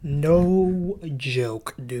No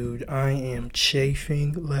joke, dude. I am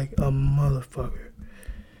chafing like a motherfucker.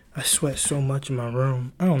 I sweat so much in my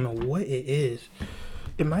room. I don't know what it is.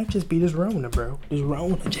 It might just be this Rona, bro. This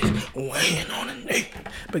Rona just weighing on me.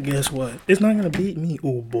 But guess what? It's not gonna beat me.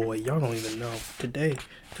 Oh boy, y'all don't even know. Today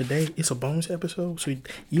it's a bonus episode, so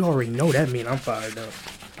you already know that means I'm fired up.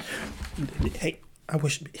 Hey, I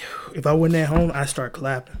wish if I wasn't at home, I'd start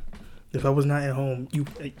clapping. If I was not at home, you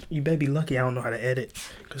better be lucky I don't know how to edit.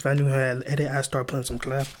 Because if I knew how to edit, I'd start putting some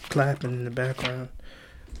clapping in the background.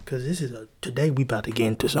 Because today we about to get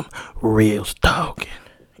into some real talking,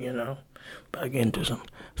 you know? About to get into some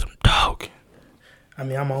talking. I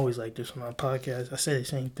mean, I'm always like this on my podcast. I say the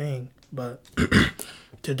same thing, but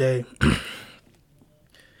today,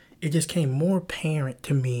 it just came more apparent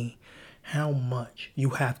to me how much you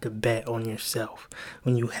have to bet on yourself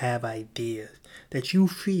when you have ideas that you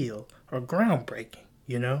feel are groundbreaking,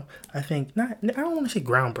 you know? I don't want to say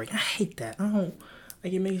groundbreaking. I hate that.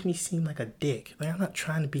 It makes me seem like a dick. Like, I'm not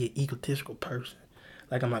trying to be an egotistical person.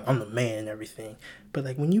 Like, I'm the man and everything. But,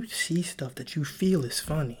 like, when you see stuff that you feel is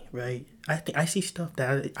funny, right? I see stuff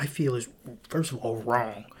that I feel is, first of all,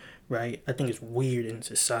 wrong, right? I think it's weird in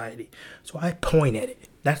society. So I point at it.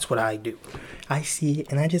 That's what I do. I see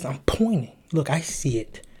it, and I'm pointing. Look, I see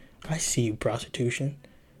it. I see you, prostitution.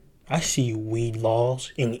 I see you, weed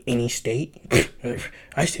laws in any state.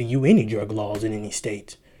 I see you, any drug laws in any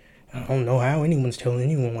state. I don't know how anyone's telling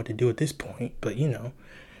anyone what to do at this point, but,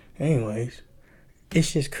 anyways,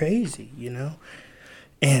 it's just crazy,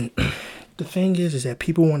 And the thing is that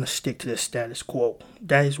people want to stick to the status quo.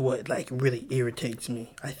 That is what, really irritates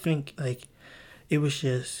me. I think, it was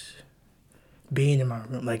just being in my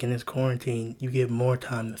room, in this quarantine, you get more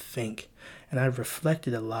time to think. And I've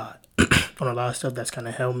reflected a lot on a lot of stuff that's kind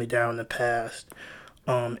of held me down in the past.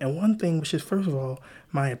 And one thing was just, first of all,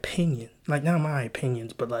 my opinion. Not my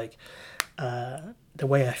opinions, but, the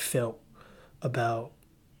way I felt about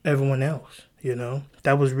everyone else,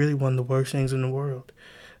 That was really one of the worst things in the world.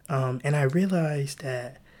 And I realized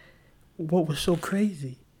that what was so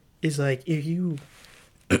crazy is, if you...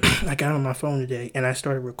 I got on my phone today and I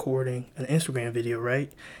started recording an Instagram video, right?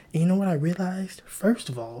 And you know what I realized? First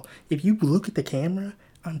of all, if you look at the camera,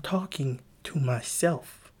 I'm talking to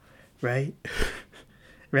myself, right?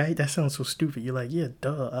 Right? That sounds so stupid. You're like, yeah,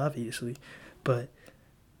 duh, obviously. But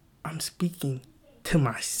I'm speaking to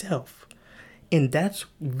myself. And that's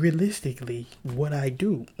realistically what I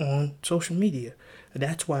do on social media.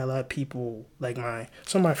 That's why a lot of people,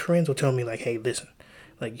 some of my friends will tell me, hey, listen,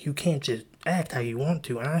 you can't just act how you want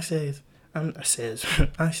to. And I say,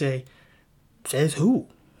 says who?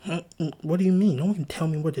 What do you mean? No one can tell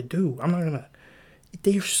me what to do. I'm not going to.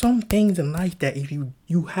 There's some things in life that if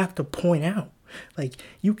you have to point out.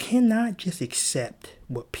 You cannot just accept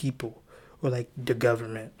what people or the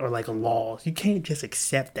government or laws. You can't just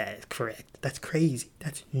accept that as correct. That's crazy.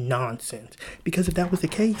 That's nonsense. Because if that was the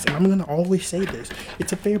case, and I'm going to always say this,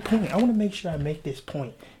 it's a fair point. I want to make sure I make this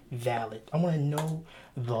point valid. I want to know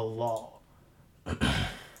the law.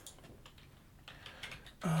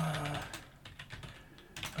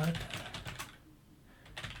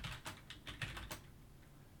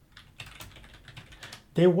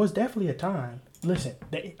 There was definitely a time. Listen,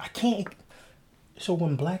 I can't. So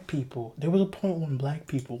there was a point when black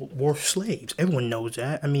people were slaves. Everyone knows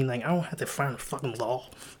that. I mean, I don't have to find a fucking law.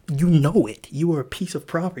 You know it. You were a piece of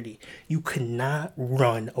property. You could not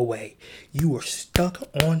run away. You were stuck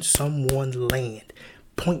on someone's land.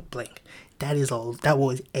 Point blank. That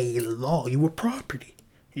was a law. You were property.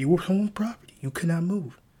 You were someone's property. You could not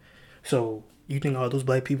move. So you think all those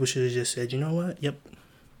black people should have just said, you know what? Yep.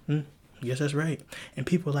 Yes, that's right. And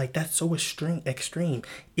people are like, that's so extreme.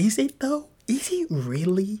 Is it though? Is it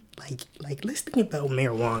really? Let's think about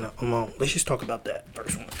marijuana alone. Let's just talk about that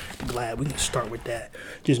first one. I'm glad we can start with that.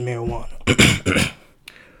 Just marijuana.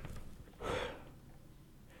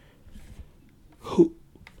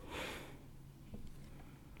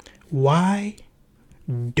 Why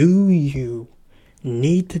do you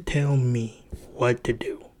need to tell me what to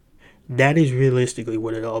do? That is realistically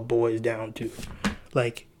what it all boils down to.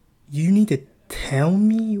 You need to tell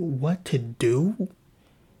me what to do?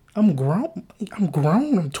 I'm grown.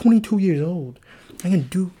 I'm 22 years old. I can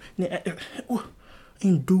do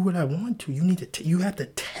what I want to. You have to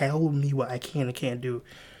tell me what I can and can't do.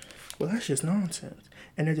 Well, that's just nonsense.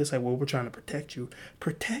 And they're just like, well, we're trying to protect you.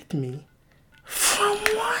 Protect me from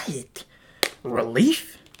what?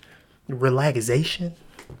 Relief? Relaxation?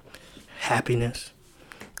 Happiness?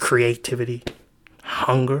 Creativity?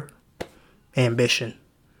 Hunger? Ambition?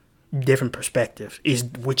 Different perspectives,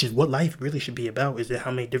 which is what life really should be about, is that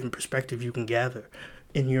how many different perspectives you can gather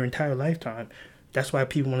in your entire lifetime. That's why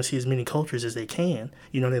people want to see as many cultures as they can.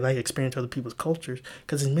 You know, they like experience other people's cultures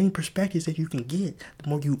because as many perspectives that you can get, the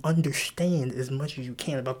more you understand as much as you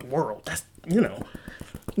can about the world. That's,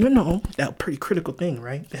 that pretty critical thing,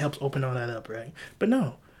 right? It helps open all that up, right? But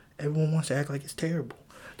no, everyone wants to act like it's terrible.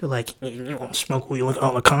 They're like, you don't smoke weed, look at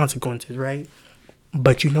all the consequences, right?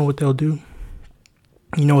 But you know what they'll do?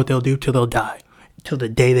 You know what they'll do till they'll die. Till the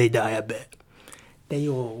day they die, I bet. They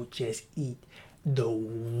will just eat the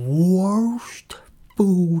worst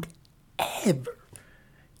food ever.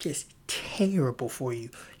 Just terrible for you.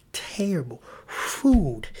 Terrible.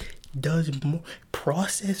 Food does more.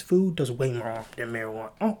 Processed food does way more harm than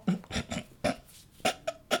marijuana. Oh.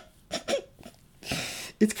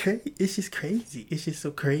 It's crazy. It's just crazy. It's just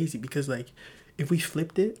so crazy because, like, if we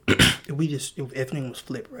flipped it, if everything was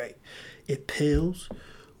flipped, right? If pills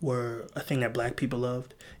were a thing that black people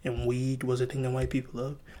loved and weed was a thing that white people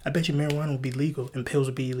loved, I bet you marijuana would be legal and pills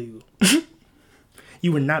would be illegal.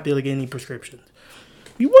 You would not be able to get any prescriptions.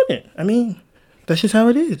 You wouldn't. I mean, that's just how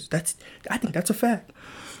it is. I think that's a fact.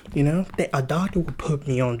 You know, a doctor would put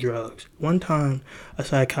me on drugs. One time, a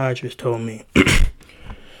psychiatrist told me,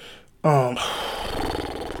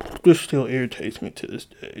 this still irritates me to this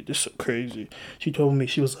day. This is so crazy. She told me,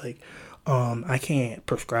 she was like, I can't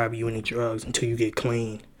prescribe you any drugs until you get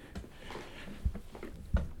clean.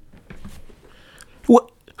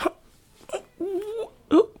 What?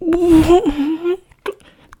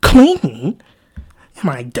 Clean? Am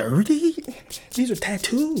I dirty? These are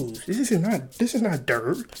tattoos. This is not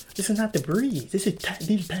dirt. This is not debris. These are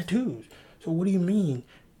tattoos. So what do you mean,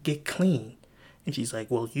 get clean? And she's like,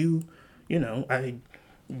 well, I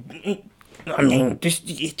mean,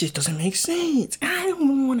 it just doesn't make sense. I don't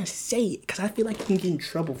even want to say it because I feel like you can get in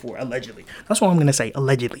trouble for it, allegedly. That's what I'm going to say,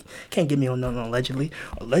 allegedly. Can't get me on nothing allegedly.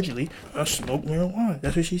 Allegedly, I smoke marijuana.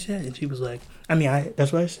 That's what she said. And she was like,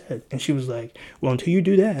 that's what I said. And she was like, well, until you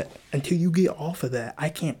do that, until you get off of that, I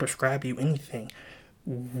can't prescribe you anything.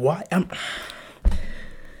 Why? And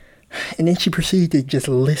then she proceeded to just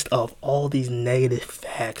list off all these negative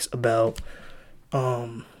facts about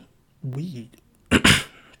weed.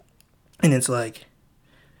 And it's like,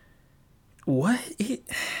 what?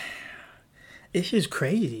 It's just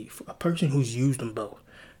crazy for a person who's used them both.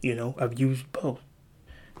 You know, I've used both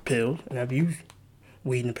pills and I've used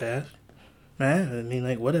weed in the past. I mean,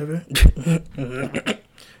 like, whatever. You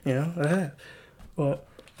know, I have. But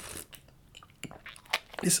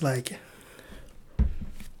it's like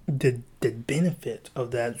the benefit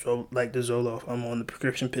of that, so like the Zoloft, I'm on the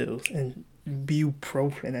prescription pills, and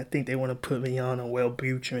ibuprofen. I think they want to put me on a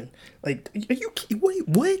Wellbutrin. Like, are you?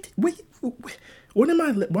 Wait. What am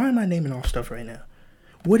I? Why am I naming off stuff right now?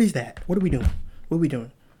 What is that? What are we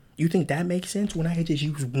doing? You think that makes sense when I could just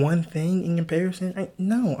use one thing in comparison?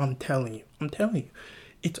 No, I'm telling you.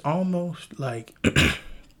 It's almost like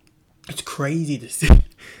it's crazy to see.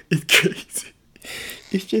 It's crazy.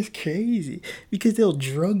 It's just crazy because they'll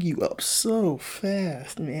drug you up so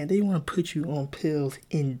fast, man. They want to put you on pills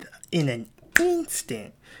in an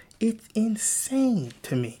instant. It's insane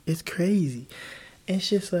to me. It's crazy. It's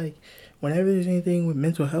just like whenever there's anything with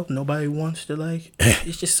mental health, nobody wants to like.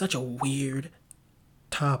 It's just such a weird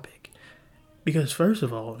topic because first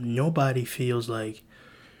of all, nobody feels like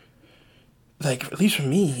at least for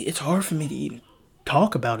me, it's hard for me to even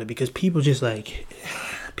talk about it because people are.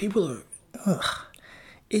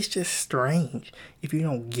 It's just strange if you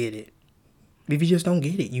don't get it. If you just don't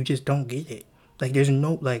get it, you just don't get it. Like, there's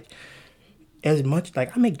no, like, as much,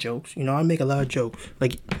 like, I make jokes, I make a lot of jokes.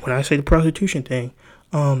 Like, when I say the prostitution thing,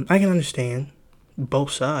 I can understand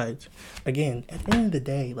both sides. Again, at the end of the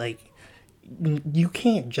day, like, you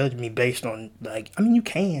can't judge me based on, like, I mean, you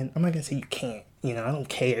can. I'm not going to say you can't. I don't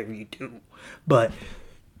care if you do. But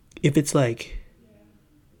if it's like,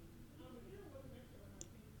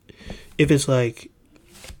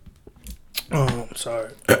 I'm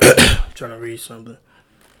sorry. I'm trying to read something.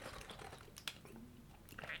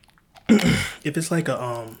 If it's like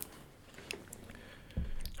what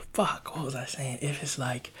was I saying? If it's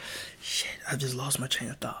like, shit, I just lost my train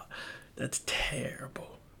of thought. That's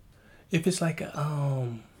terrible. If it's like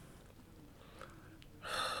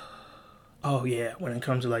oh yeah, when it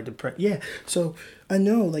comes to like depression, yeah. So I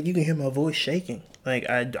know, like, you can hear my voice shaking. Like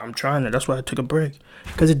I'm trying to. That's why I took a break,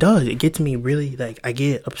 because it does. It gets me really, like, I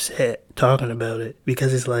get upset talking about it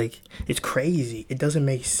because it's like it's crazy. It doesn't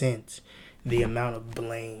make sense, the amount of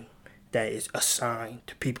blame that is assigned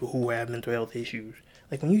to people who have mental health issues.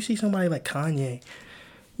 Like, when you see somebody like Kanye,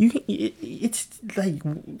 it's like,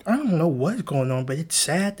 I don't know what's going on, but it's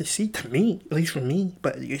sad to see, to me, at least for me.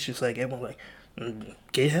 But it's just like everyone's like,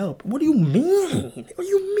 Get help. What do you mean? What do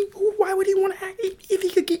you mean? Why would he want to act if he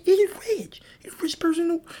could get? He's rich. He's a rich person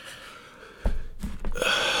who.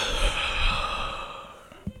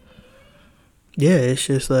 Yeah, it's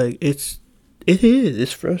just like it is.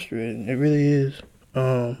 It's frustrating. It really is.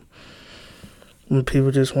 When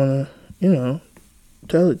people just want to,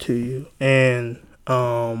 tell it to you, and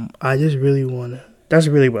I just really want to. That's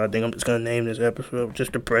really what I think. I'm just gonna name this episode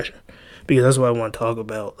just depression, because that's what I want to talk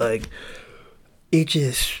about. Like, it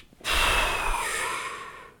just.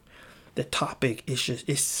 The topic is just,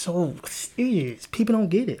 it's so serious. People don't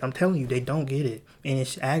get it. I'm telling you, they don't get it. And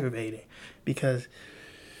it's aggravating because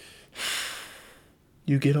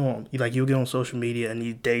you'll get on social media and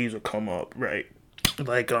these days will come up, right?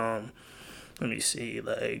 Like, let me see,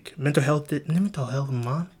 like mental health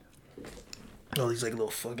month. All these like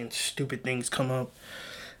little fucking stupid things come up.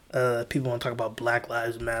 People want to talk about Black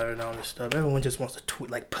Lives Matter and all this stuff. Everyone just wants to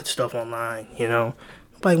tweet, like put stuff online,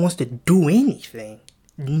 Nobody wants to do anything.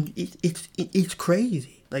 It's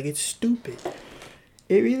crazy. Like, it's stupid.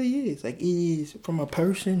 It really is. Like, it is from a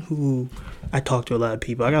person who I talk to a lot of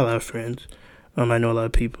people. I got a lot of friends. I know a lot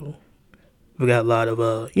of people. We got a lot of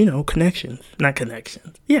connections. Not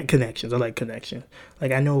connections. Yeah, connections. I like connections.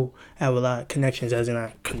 Like, I have a lot of connections, as in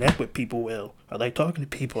I connect with people well. I like talking to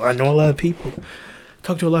people. I know a lot of people.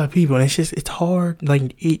 Talk to a lot of people, and it's hard.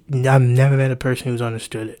 Like, I've never met a person who's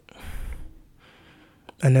understood it.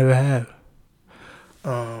 I never have.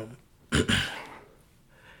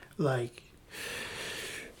 Like,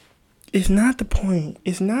 it's not the point.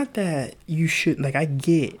 It's not that you should, like, I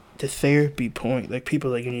get the therapy point. Like,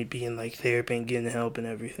 people, like, you need to be in, like, therapy and getting help and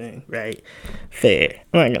everything, right? Fair.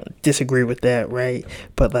 I'm not gonna disagree with that, right?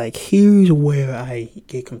 But, like, here's where I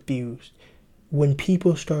get confused. When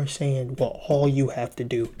people start saying, well, all you have to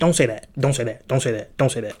do. Don't say that. Don't say that. Don't say that.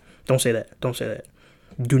 Don't say that. Don't say that. Don't say that.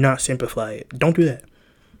 Do not simplify it. Don't do that.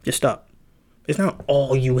 Just stop. It's not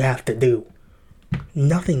all you have to do.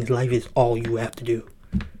 Nothing in life is all you have to do.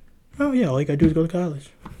 Oh, yeah, all you gotta do is go to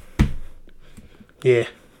college. Yeah.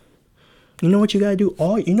 You know what you gotta do?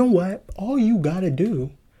 All you gotta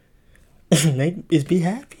do is be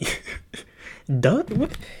happy. Duh.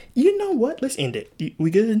 What? You know what? Let's end it.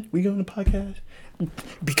 We good? We good on the podcast?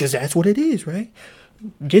 Because that's what it is, right?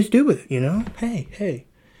 Just do it, Hey.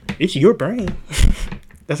 It's your brain.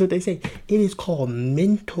 That's what they say. It is called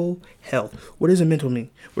mental health. What does a mental mean?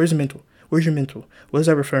 Where's the mental? Where's your mental? What is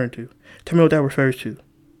that referring to? Tell me what that refers to.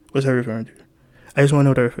 What's that referring to? I just want to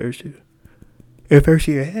know what that refers to. It refers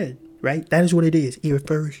to your head, right? That is what it is. It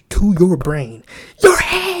refers to your brain. Your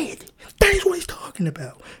head! That is what he's talking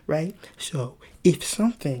about, right? So, if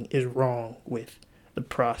something is wrong with the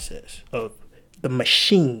process of the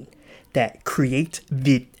machine that creates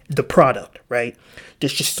the product, right?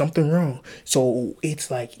 There's just something wrong. So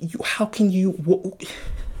it's like, how can you?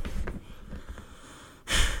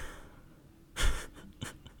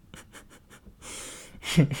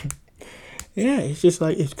 Yeah, it's just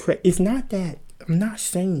like it's not that. I'm not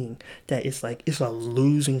saying that it's like it's a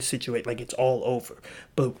losing situation, like it's all over.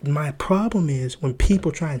 But my problem is when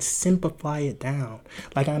people try and simplify it down,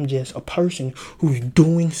 like I'm just a person who's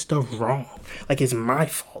doing stuff wrong. Like it's my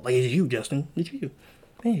fault. Like it's you, Justin. It's you.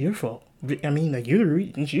 Hey, your fault. I mean, like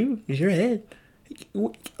it's you. It's your head.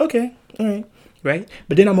 Okay, all right, right.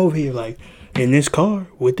 But then I'm over here like in this car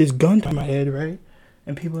with this gun to my head, right?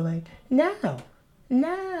 And people are like, no,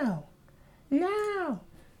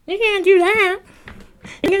 you can't do that.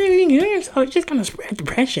 You're gonna be good, so it's just gonna spread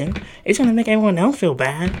depression. It's gonna make everyone else feel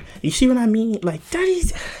bad. You see what I mean? Like,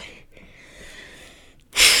 that's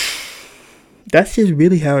just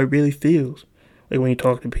really how it really feels. Like when you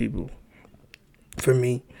talk to people. For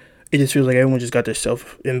me, it just feels like everyone just got their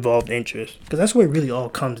self-involved interest. Because that's what it really all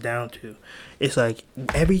comes down to. It's like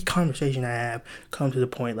every conversation I have comes to the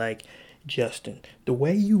point like, Justin, the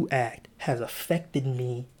way you act has affected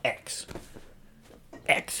me X.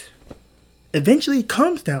 Eventually it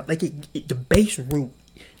comes down, like the base root,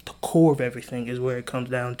 the core of everything is where it comes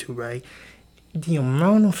down to, right? The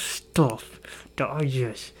amount of stuff that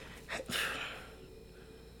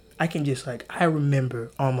I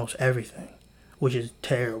remember almost everything, which is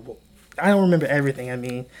terrible. I don't remember everything. I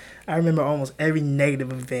mean, I remember almost every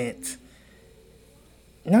negative event.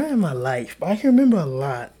 Not in my life, but I can remember a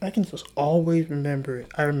lot. I can just always remember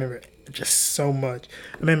it. I remember it just so much.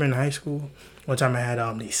 I remember in high school, one time I had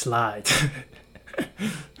these slides.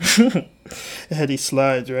 I had these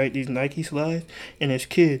slides, right? These Nike slides. And this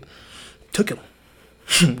kid took them.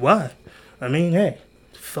 Why? I mean, hey,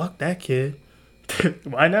 fuck that kid.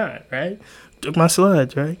 Why not, right? Took my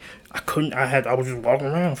slides, right? I was just walking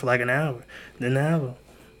around for like an hour. Then an hour.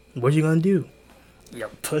 What you gonna do? yo,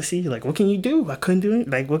 pussy. Like, what can you do? I couldn't do it.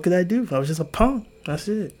 Like, what could I do? I was just a punk. That's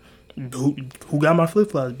it. Who got my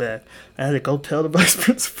flip flops back? I had to go tell the vice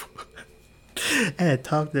principal. I had to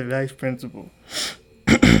talk to the vice principal.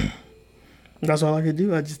 That's all I could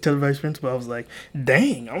do. I just tell the vice principal. I was like,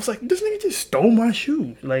 dang. I was like, this nigga just stole my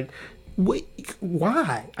shoes. Like, wait,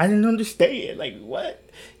 why? I didn't understand. Like, what?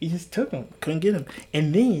 He just took them. Couldn't get them.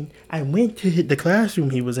 And then I went to the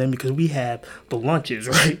classroom he was in because we have the lunches,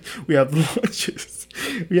 right? We have lunches.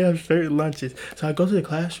 We have certain lunches. So I go to the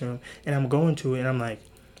classroom and I'm going to it and I'm like,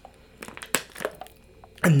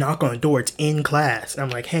 I knock on the door. It's in class. And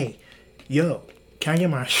I'm like, hey, yo, can I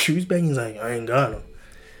get my shoes back? He's like, I ain't got them.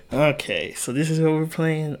 Okay, so this is what we're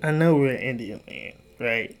playing. I know we're in Indian land,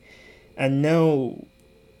 right? I know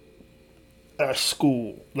our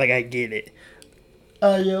school. Like, I get it.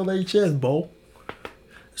 Yo, they chess, bo.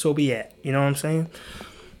 So be at. You know what I'm saying?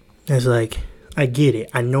 It's like, I get it.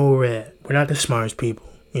 I know we're not the smartest people.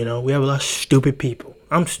 You know, we have a lot of stupid people.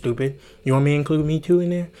 I'm stupid. You want me to include me too in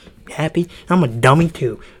there? Happy? I'm a dummy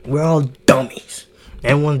too. We're all dummies.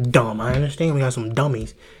 Everyone's dumb. I understand we got some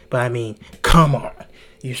dummies. But I mean, come on.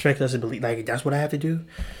 You expect us to believe, like, that's what I have to do?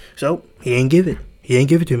 So, he didn't give it. He didn't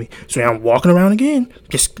give it to me. So now I'm walking around again.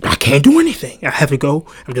 I can't do anything. I have to go.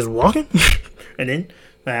 I'm just walking. And then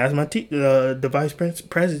I asked my the vice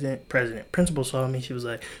principal saw me. She was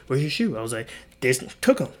like, where's your shoe? I was like, this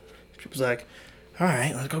took him. She was like, all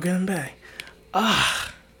right, let's go get him back.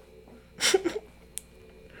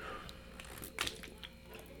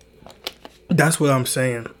 That's what I'm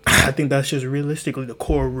saying. I think that's just realistically the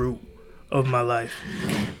core root of my life.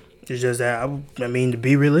 It's just that, I mean, to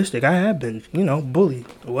be realistic, I have been, bullied,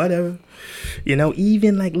 whatever.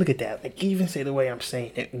 Even, like, look at that. Like, even say the way I'm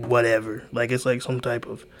saying it, whatever. Like, it's like some type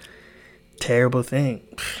of terrible thing.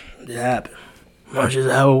 It happened. That's just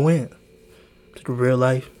how it went. It's a real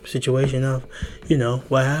life situation of,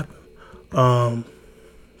 what happened.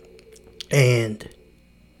 And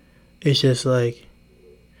it's just like,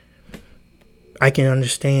 I can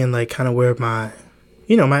understand, like, kind of where my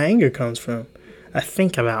anger comes from. I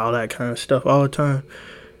think about all that kind of stuff all the time.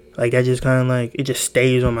 Like, that just kind of, like, it just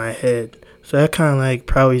stays on my head. So that kind of, like,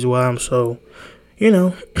 probably is why I'm so,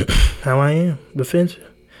 how I am, defensive.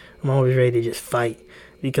 I'm always ready to just fight.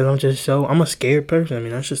 Because I'm a scared person. I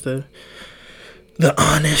mean, that's just the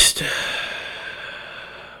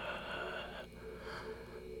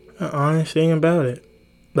honest thing about it.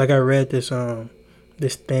 Like, I read this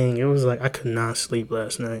thing. It was like, I could not sleep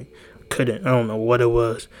last night. I don't know what it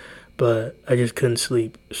was, but I just couldn't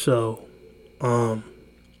sleep. So I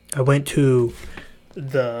went to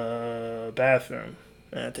the bathroom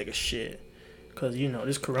and I take a shit, cause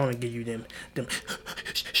this corona give you them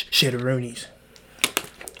shitteroonies.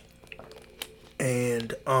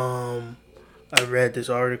 And I read this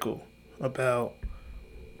article about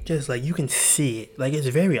just like, you can see it, like, it's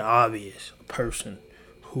very obvious a person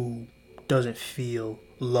who doesn't feel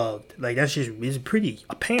loved. Like, it's pretty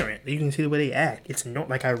apparent. You can see the way they act. It's not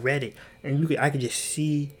like, I read it and I could just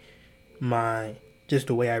see the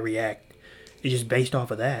way I react. It's just based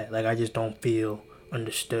off of that. Like, I just don't feel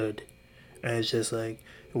understood. And it's just like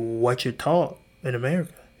what you're taught in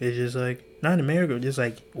America. It's just like, not in America, just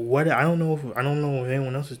like what I don't know if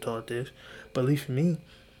anyone else is taught this, but at least for me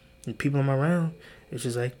and people I'm around, it's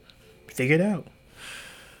just like, figure it out.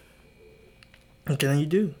 What can you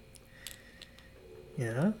do?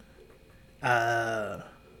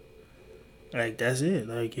 Like, that's it.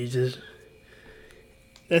 Like,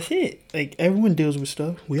 that's it. Like, everyone deals with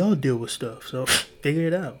stuff. We all deal with stuff. So, figure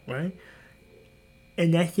it out, right?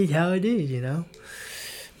 And that's just how it is,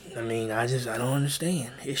 I mean, I don't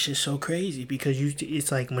understand. It's just so crazy because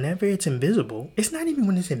it's like, whenever it's invisible, it's not even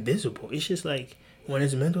when it's invisible. It's just like, when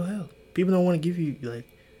it's mental health. People don't want to give you, like,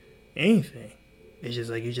 anything. It's just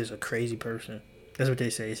like, you're just a crazy person. That's what they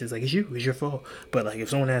say. It's just like, it's your fault. But, like, if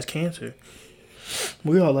someone has cancer,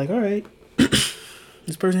 we all like, all right,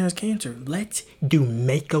 this person has cancer. Let's do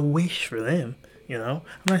Make-A-Wish for them, I'm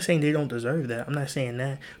not saying they don't deserve that. I'm not saying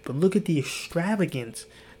that. But look at the extravagance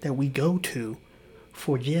that we go to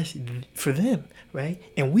for them, right?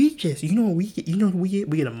 And we just, we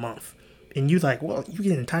get a month. And you're like, well, you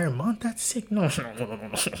get an entire month? That's sick. No.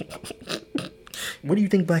 What do you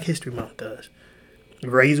think Black History Month does?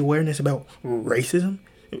 Raise awareness about racism?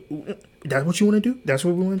 That's what you want to do? That's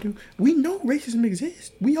what we want to do? We know racism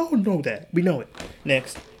exists. We all know that. We know it.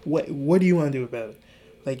 Next. What do you want to do about it?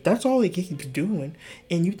 Like, that's all it keeps doing.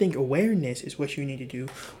 And you think awareness is what you need to do.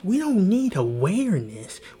 We don't need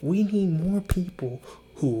awareness. We need more people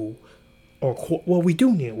who are, we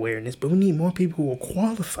do need awareness, but we need more people who are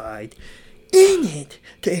qualified in it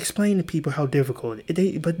to explain to people how difficult it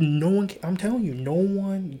is. But no one, I'm telling you, no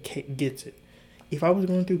one gets it. If I was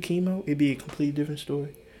going through chemo, it'd be a completely different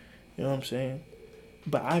story. You know what I'm saying?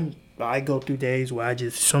 But I go through days where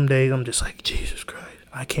some days I'm just like, Jesus Christ,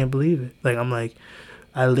 I can't believe it. Like, I'm like,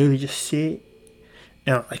 I literally just sit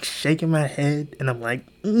and I'm like shaking my head and I'm like,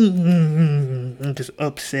 I'm just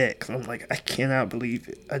upset because I'm like, I cannot believe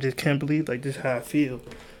it. I just can't believe like this is how I feel.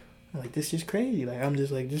 I'm like, this is crazy. Like, I'm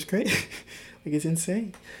just like, this is crazy. Like, it's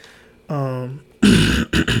insane. And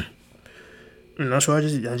that's why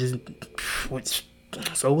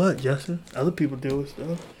so what, Justin? Other people deal with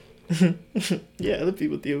stuff. Yeah, other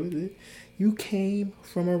people deal with it. You came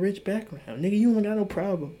from a rich background. Nigga, you don't got no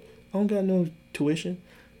problem. I don't got no tuition,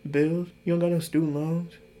 bills. You don't got no student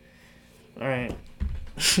loans. Alright.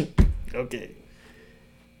 Okay.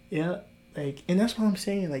 Yeah, like, and that's what I'm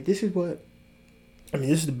saying. Like, this is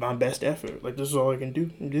my best effort. Like, this is all I can do.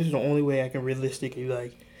 This is the only way I can realistically,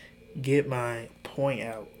 like, get my point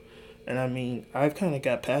out. And I mean, I've kind of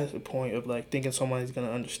got past the point of, like, thinking somebody's going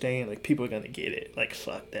to understand. Like, people are going to get it. Like,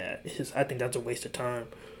 fuck that. It's just, I think that's a waste of time.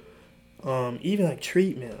 Even, like,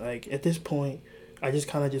 treatment. Like, at this point, I just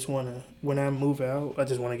kind of just want to, when I move out, I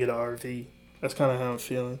just want to get an RV. That's kind of how I'm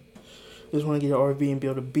feeling. I just want to get an RV and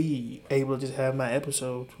be able to just have my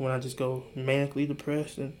episodes when I just go manically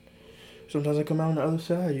depressed. And sometimes I come out on the other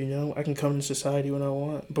side, you know. I can come to society when I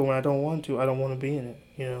want. But when I don't want to, I don't want to be in it,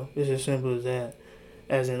 you know. It's as simple as that.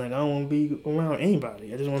 As in, like, I don't want to be around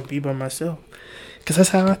anybody. I just want to be by myself. Because that's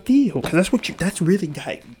how I feel. Because that's really,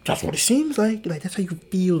 like, that's what it seems like. Like, that's how you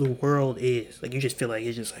feel the world is. Like, you just feel like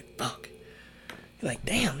it's just like, fuck. You're like,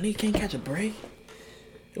 damn, nigga can't catch a break.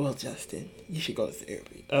 Well, Justin, you should go to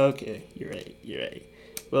therapy. Okay, you're right.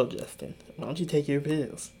 Well, Justin, why don't you take your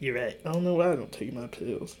pills? You're right. I don't know why I don't take my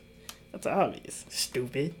pills. That's obvious.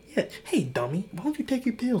 Stupid. Yeah. Hey, dummy, why don't you take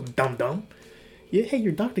your pills, dum-dum? Yeah, hey,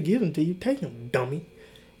 your doctor gives them to you. Take them, dummy.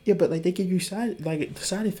 Yeah, but, like, they give you side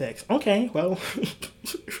effects. Okay, well,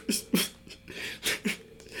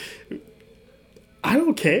 I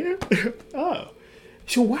don't care. Oh.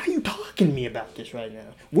 So why are you talking to me about this right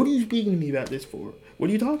now? What are you speaking to me about this for? What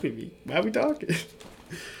are you talking to me? Why are we talking?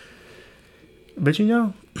 But, you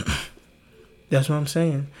know, that's what I'm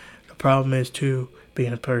saying. The problem is, too,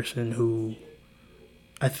 being a person who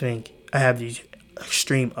I think I have these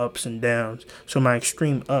extreme ups and downs. So my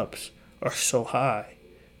extreme ups are so high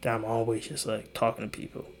that I'm always just, like, talking to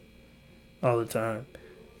people all the time.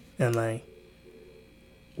 And, like,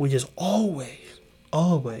 we just always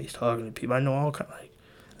talking to people. I know all kind, like,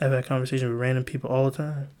 I've had conversations with random people all the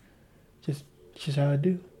time. It's just how I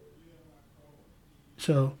do.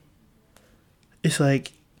 So, it's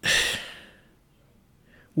like,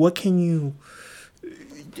 what can you,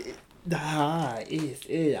 the high is,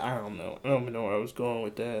 I don't know. I don't even know where I was going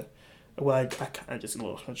with that. Well, I kind of just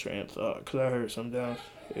lost my train of thought because I heard some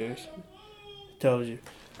downstairs. Told you.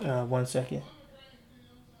 1 second.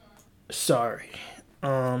 Sorry.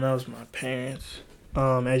 That was my parents.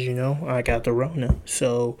 As you know, I got the Rona,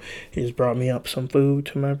 so he just brought me up some food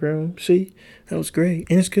to my room. See? That was great.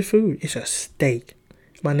 And it's good food. It's a steak.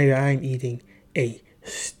 My nigga, I'm eating a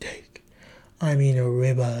steak. I'm eating a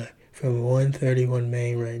ribeye from 131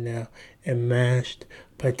 Main right now and mashed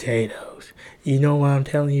potatoes. You know why I'm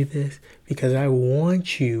telling you this? Because I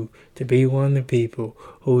want you to be one of the people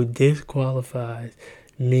who disqualifies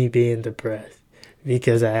me being depressed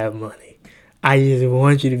because I have money. I just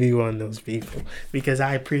want you to be one of those people because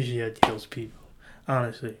I appreciate those people.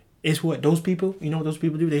 Honestly. It's what those people, you know what those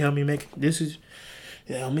people do? They help me they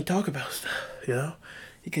help me talk about stuff, you know?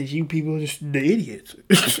 Because you people are just the idiots.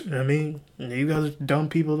 I mean, you guys are the dumb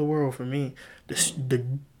people of the world for me. The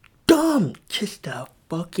dumb, just the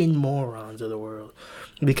fucking morons of the world.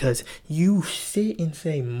 Because you sit and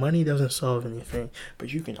say money doesn't solve anything,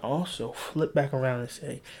 but you can also flip back around and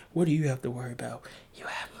say, what do you have to worry about? You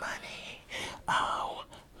have money. Oh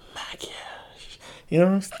my gosh. You know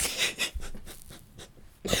what I'm saying?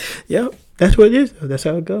 Yep, that's what it is. That's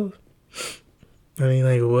how it goes. I mean,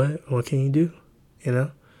 like, what can you do? You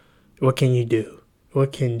know? What can you do?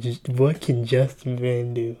 What can Justin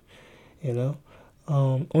Van do? You know?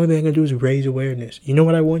 Only thing I can do is raise awareness. You know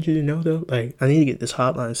what I want you to know, though? Like, I need to get this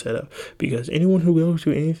hotline set up. Because anyone who goes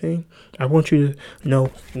through anything, I want you to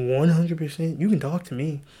know 100%, you can talk to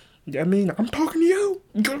me. I mean, I'm talking to you.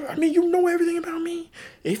 I mean, you know everything about me.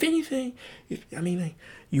 If anything,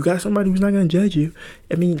 you got somebody who's not going to judge you.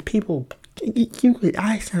 I mean, people,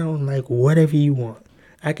 I sound like whatever you want.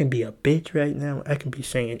 I can be a bitch right now. I can be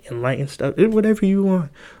saying enlightened stuff. It's whatever you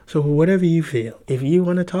want. So whatever you feel. If you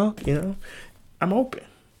want to talk, you know, I'm open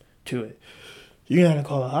to it. You're going to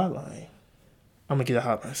call a hotline. I'm gonna get a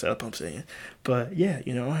hotline set up, I'm saying. But yeah,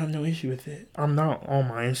 you know, I have no issue with it. I'm not on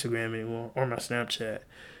my Instagram anymore or my Snapchat.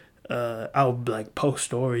 I'll like post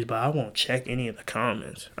stories, but I won't check any of the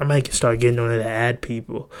comments. I might start getting on it to add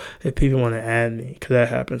people if people want to add me, because that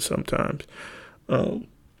happens sometimes on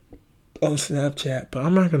Snapchat. But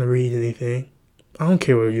I'm not gonna read anything. I don't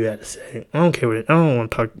care what you had to say. I don't care what I don't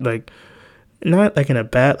want to talk like, not like in a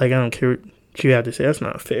bad like I don't care what you have to say. That's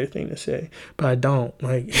not a fair thing to say, but I don't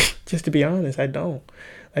like. Just to be honest, I don't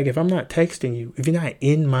like if I'm not texting you, if you're not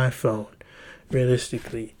in my phone,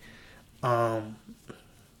 realistically,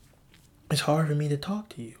 it's hard for me to talk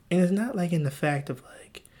to you. And it's not like in the fact of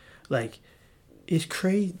like it's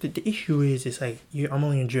crazy. The issue is it's like I'm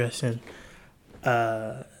only addressing,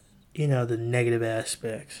 the negative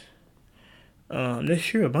aspects. There's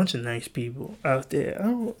sure a bunch of nice people out there.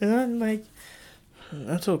 And I'm like,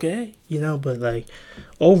 that's okay, but like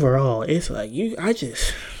overall, it's like I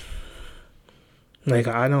just like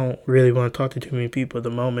I don't really want to talk to too many people at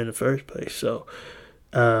the moment in the first place. So,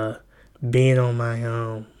 being on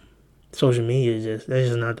my social media that's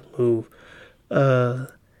just not the move.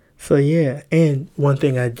 So yeah, and one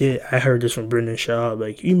thing I heard this from Brendan Shaw.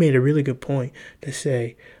 Like, you made a really good point to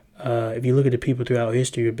say, if you look at the people throughout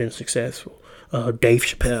history who've been successful, Dave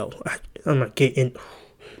Chappelle.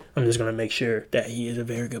 I'm just gonna make sure that he is a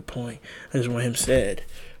very good point. I just want him said,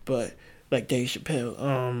 but like Dave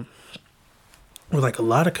Chappelle, or like a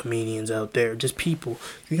lot of comedians out there, just people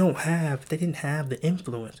they didn't have the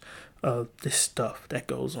influence of this stuff that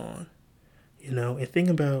goes on, and think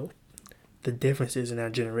about the differences in our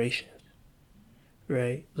generation,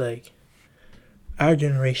 right? Like, our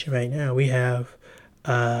generation right now, we have,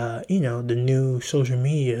 the new social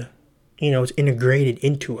media, it's integrated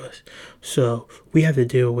into us. So we have to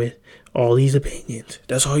deal with all these opinions.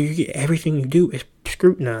 That's all you get. Everything you do is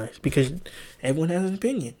scrutinized because everyone has an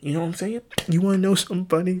opinion. You know what I'm saying? You want to know something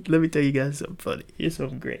funny? Let me tell you guys something funny. Here's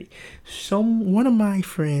something great. One of my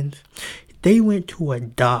friends, they went to a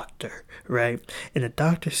doctor, right? And the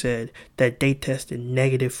doctor said that they tested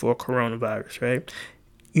negative for coronavirus, right?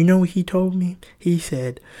 You know what he told me? He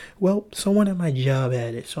said, well, someone at my job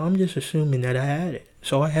had it, so I'm just assuming that I had it.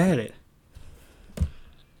 So I had it.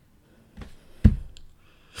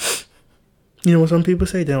 You know what some people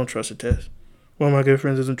say? They don't trust a test. One of my good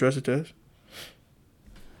friends doesn't trust a test.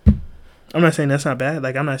 I'm not saying that's not bad.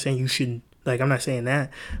 Like, I'm not saying you shouldn't. Like, I'm not saying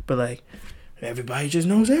that. But, like, everybody just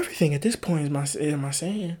knows everything at this point, am I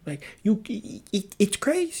saying? Like, it's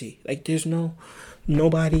crazy. Like, there's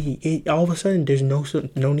nobody, all of a sudden, there's no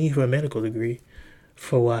need for a medical degree.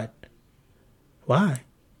 For what? Why?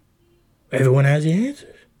 Everyone has the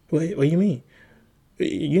answers. What do you mean?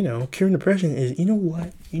 Curing depression is,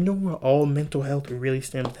 what? Where all mental health really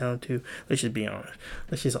stems down to? Let's just be honest.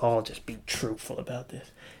 Let's just all just be truthful about this.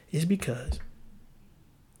 It's because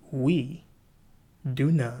we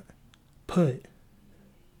do not put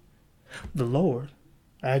the Lord,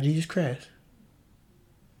 our Jesus Christ,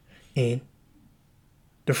 in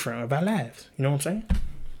the front of our lives. You know what I'm saying?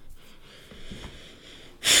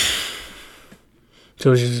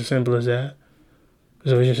 So it's just as simple as that.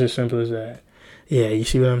 Yeah, you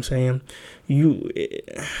see what I'm saying?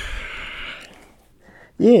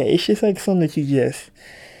 It's just like something that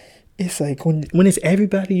it's like when it's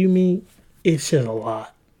everybody you meet, it's just a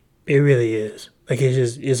lot. It really is. Like,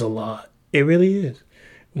 it's a lot. It really is.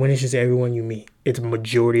 When it's just everyone you meet, it's a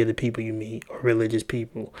majority of the people you meet are religious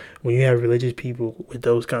people. When you have religious people with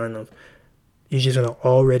those kind of, you're just gonna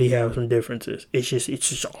already have some differences. It's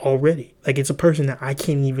just already. Like, it's a person that I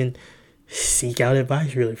can't even seek out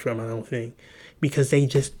advice really from, I don't think. Because they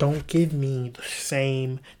just don't give me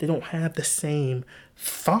they don't have the same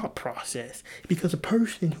thought process. Because a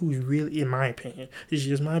person who's really, in my opinion, this is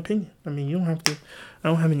just my opinion. I mean, I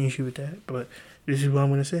don't have any issue with that, but this is what I'm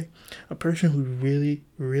going to say. A person who's really,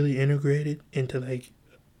 really integrated into like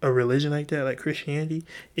a religion like that, like Christianity,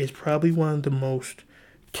 is probably one of the most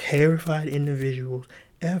terrified individuals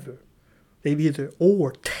ever.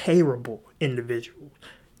 Or terrible individuals.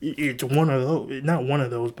 It's one of those, not one of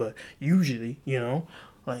those, but usually,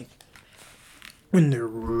 like when they're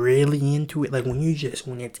really into it, like when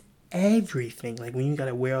it's everything, like when you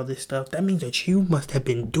gotta wear all this stuff, that means that you must have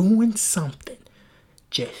been doing something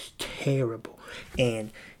just terrible. And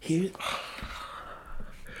here,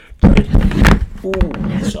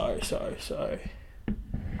 sorry.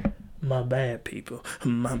 My bad, people.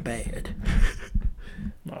 My bad.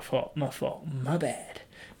 My fault. My bad.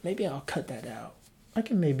 Maybe I'll cut that out. I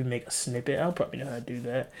can maybe make a snippet. I'll probably know how to do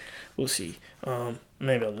that. We'll see.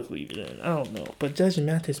 Maybe I'll just leave it in. I don't know. But Judge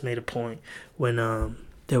Mathis made a point when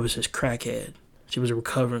there was this crackhead. She was a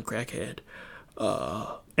recovering crackhead.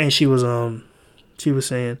 And she was She was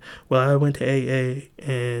saying, well, I went to AA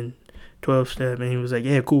and 12 step, and he was like,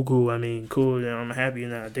 yeah, cool. I mean, cool. I'm happy you're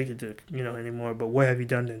not addicted to, anymore. But what have you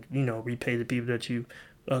done to, repay the people that you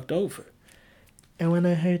fucked over? And when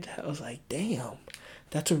I heard that, I was like, damn,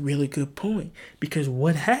 that's a really good point. Because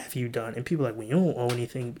what have you done? And people are like, well, you don't owe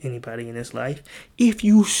anybody in this life. If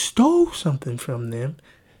you stole something from them,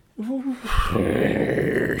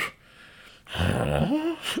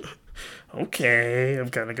 okay, I'm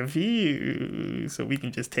kind of confused. So we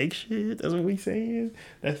can just take shit? That's what we saying?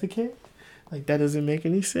 That's the case? Like, that doesn't make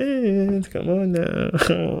any sense. Come on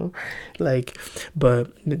now. Like,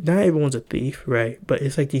 but not everyone's a thief, right? But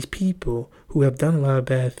it's like these people who have done a lot of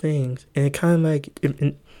bad things, and it kind of like,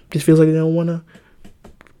 it just feels like they don't want to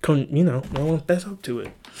come, they don't want to fess up to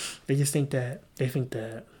it. They think that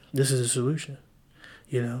this is a solution,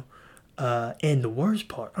 and the worst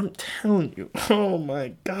part, I'm telling you, oh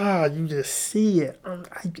my God, you just see it.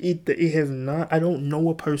 It has not. I don't know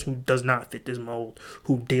a person who does not fit this mold,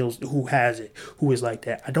 who has it, who is like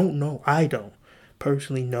that. I don't know. I don't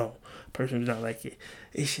personally know a person who's not like it.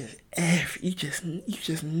 It's just you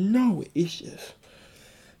just know it. It's just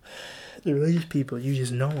the religious people. You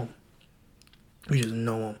just know them. You just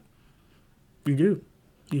know them. You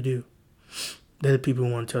do. They're the people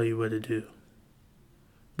who want to tell you what to do.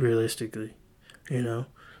 Realistically, the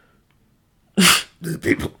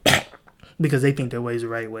people, because they think their way is the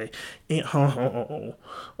right way. And, oh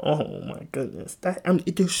my goodness,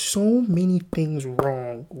 there's so many things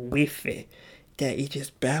wrong with it that it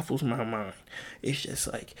just baffles my mind. It's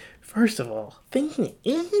just like, first of all, thinking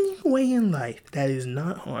any way in life that is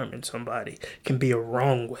not harming somebody can be a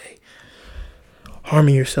wrong way.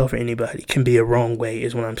 Harming yourself or anybody can be a wrong way,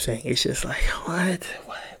 is what I'm saying. It's just like, what?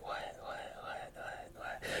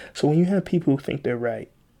 So when you have people who think they're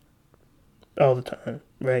right all the time,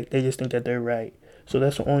 right? They just think that they're right. So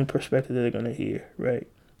that's the only perspective that they're gonna hear, right?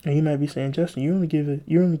 And you might be saying, Justin, you're only giving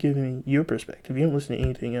me your perspective. You don't listen to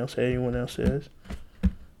anything else that anyone else says.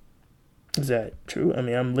 Is that true? I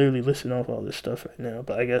mean, I'm literally listing off all this stuff right now,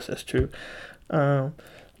 but I guess that's true.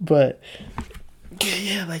 But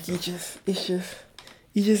yeah, like you just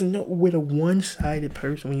know, with a one-sided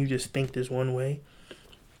person, when you just think this one way,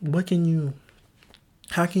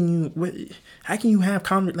 how can you have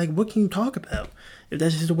comment? Like, what can you talk about if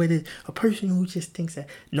that's just the way that a person who just thinks that,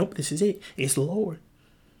 nope, this is it, it's the Lord.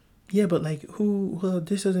 Yeah, but like,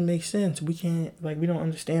 this doesn't make sense. We can't, like, we don't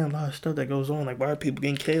understand a lot of stuff that goes on. Like, why are people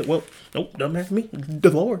getting killed? Well, nope, doesn't matter to me. The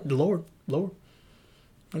Lord.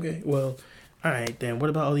 Okay, well, all right then. What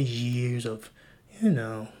about all these years of,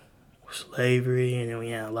 slavery, and then we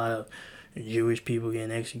had a lot of Jewish people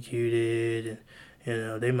getting executed,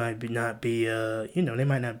 and they might not be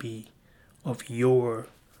of your,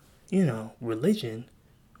 religion,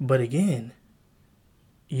 but again,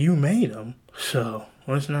 you made them, so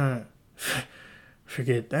let's not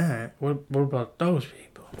forget that. What about those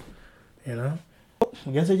people? I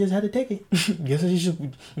guess I just had to take it. guess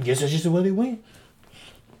that's just the way they went.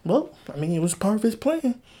 Well, I mean, it was part of his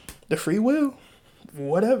plan, the free will,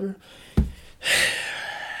 whatever.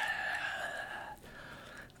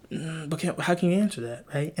 But how can you answer that,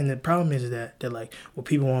 right? And the problem is that they're like, well,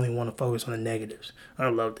 people only want to focus on the negatives. I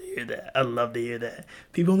love to hear that.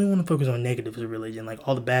 People only want to focus on negatives of religion, like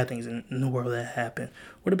all the bad things in the world that happen.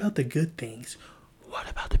 What about the good things? What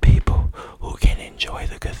about the people who can't enjoy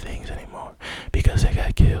the good things anymore because they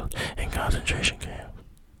got killed in concentration camps?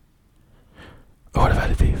 Or what about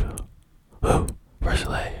the people who were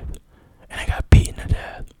slaves and they got beaten to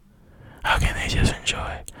death? How can they just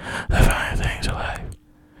enjoy the fine things of life?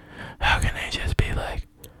 How can they just be like,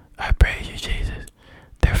 I praise you, Jesus?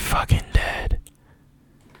 They're fucking dead.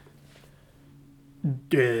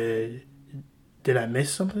 Did I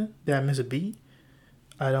miss something? Did I miss a beat?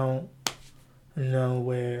 I don't know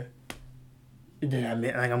where. Did I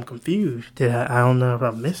miss? Like, I'm confused. I don't know if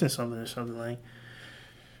I'm missing something or something like.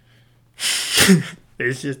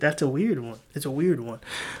 It's just, that's a weird one. It's a weird one.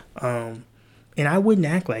 And I wouldn't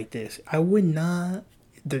act like this. I would not.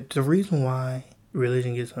 The reason why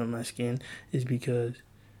religion gets on my skin is because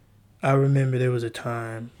I remember there was a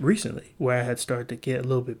time recently where I had started to get a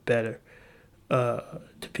little bit better to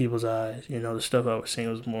people's eyes. The stuff I was saying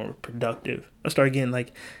was more productive. I started getting,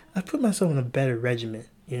 like, I put myself in a better regimen,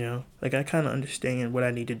 like I kind of understand what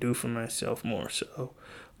I need to do for myself more so.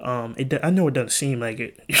 I know it doesn't seem like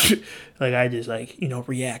it, like I just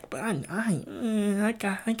react, but I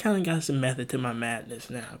kind of got some method to my madness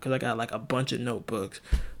now, because I got like a bunch of notebooks,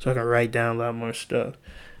 so I can write down a lot more stuff,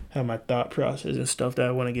 have my thought process and stuff that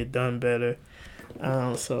I want to get done better.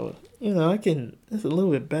 So I can. It's a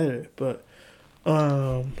little bit better, but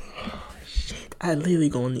shit. I literally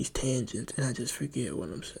go on these tangents and I just forget what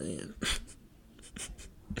I'm saying.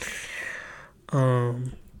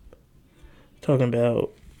 Talking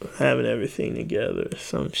about having everything together or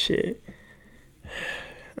some shit.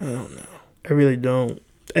 I don't know. I really don't.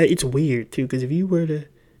 It's weird too, because if you were to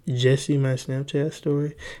just see my Snapchat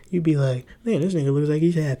story, you'd be like, man, this nigga looks like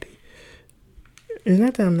he's happy. It's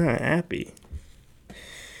not that I'm not happy.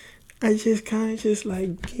 I just kind of just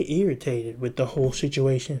like get irritated with the whole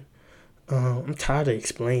situation. I'm tired of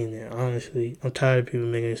explaining it, honestly. I'm tired of people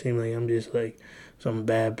making it seem like I'm just like some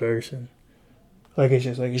bad person. Like it's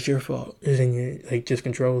just like it's your fault. It's in your like just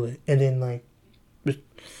control it. And then like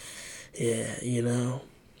yeah, you know.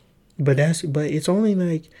 But it's only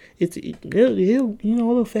like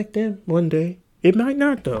it'll affect them one day. It might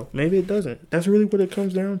not though. Maybe it doesn't. That's really what it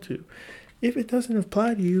comes down to. If it doesn't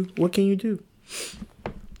apply to you, what can you do?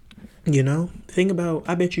 You know? Think about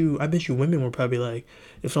I bet you women were probably like,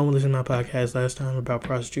 if someone listened to my podcast last time about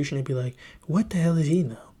prostitution, they'd be like, what the hell is he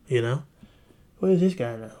know? You know? What does this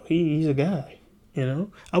guy know? He's a guy. You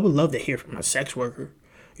know? I would love to hear from a sex worker.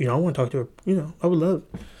 You know, I want to talk to her. You know, I would love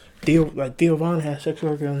Theo Von had a sex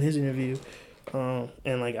worker on his interview.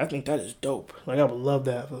 And like I think that is dope. Like I would love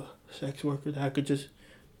to have a sex worker that I could just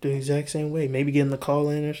do the exact same way. Maybe getting the call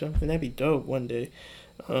in or something. That'd be dope one day.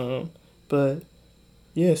 But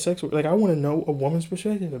yeah, sex work. Like I want to know a woman's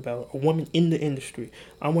perspective about a woman in the industry.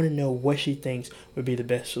 I want to know what she thinks would be the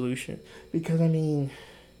best solution. Because I mean,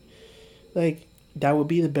 like that would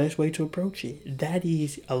be the best way to approach it. That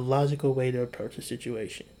is a logical way to approach a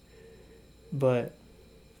situation. But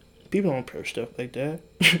people don't approach stuff like that.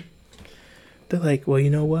 They're like, well, you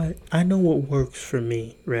know what? I know what works for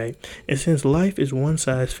me, right? And since life is one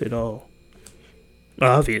size fit all,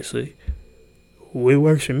 obviously, what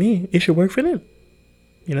works for me, it should work for them.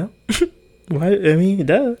 You know? Why? I mean,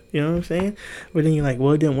 duh. You know what I'm saying? But then you're like,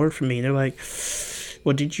 well, it didn't work for me. And they're like,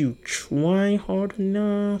 well, did you try hard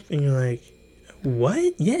enough? And you're like,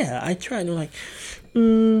 what? Yeah, I tried. And they're like,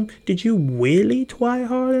 did you really try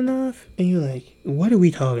hard enough? And you're like, what are we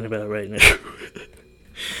talking about right now?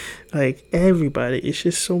 Like, everybody is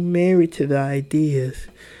just so married to the ideas.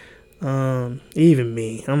 Even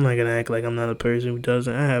me. I'm not gonna act like I'm not a person who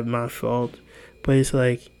doesn't. I have my fault. But it's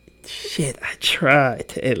like, shit, I try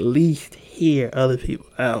to at least hear other people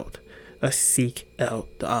out. I seek out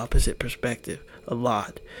the opposite perspective a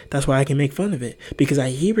lot. That's why I can make fun of it, because I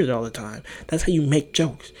hear it all the time. That's how you make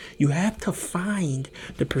jokes. You have to find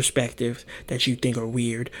the perspectives that you think are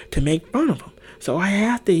weird to make fun of them. So I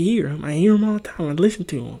have to hear them. I hear them all the time. I listen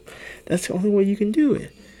to them. That's the only way you can do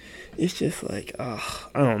it. It's just like, I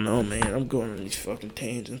don't know, man. I'm going on these fucking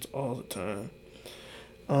tangents all the time.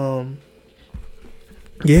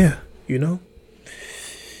 Yeah, you know.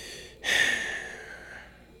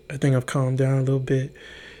 I think I've calmed down a little bit.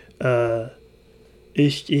 It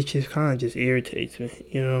just kind of just irritates me,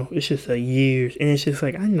 you know. It's just like years, and it's just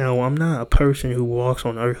like I know I'm not a person who walks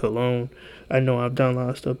on earth alone. I know I've done a lot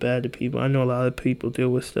of stuff bad to people. I know a lot of people deal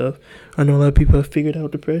with stuff. I know a lot of people have figured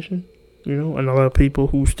out depression, you know. I know a lot of people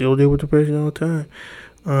who still deal with depression all the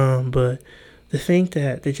time. But to think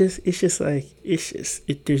that there's just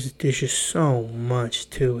so much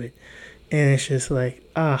to it, and it's just like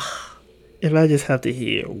if I just have to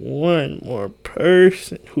hear one more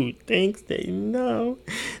person who thinks they know,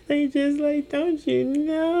 they just like, don't you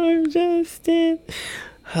know, Justin?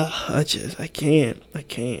 I can't.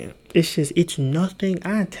 It's nothing.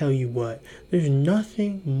 I tell you what, there's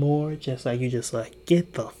nothing more just like you just like,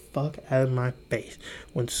 get the fuck out of my face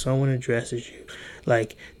when someone addresses you.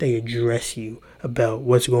 Like, they address you about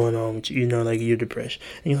what's going on with you, you know, like you're depressed.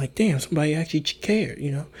 And you're like, damn, somebody actually cared, you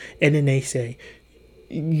know? And then they say,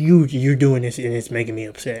 you're doing this and it's making me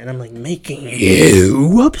upset. And I'm like, making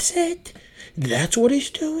you upset? That's what it's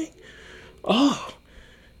doing? Oh.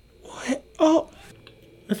 What? Oh.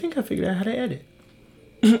 I think I figured out how to edit.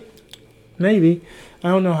 Maybe. I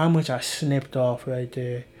don't know how much I snipped off right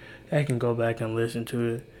there. I can go back and listen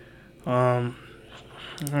to it. I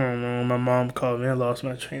don't know. My mom called me. I lost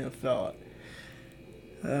my train of thought.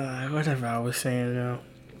 Whatever I was saying now.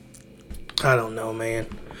 I don't know, man.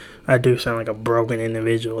 I do sound like a broken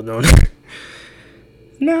individual, don't I?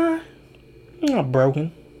 Nah. I'm not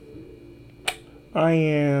broken. I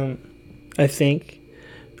am, I think,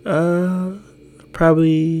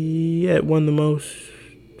 probably at one of the most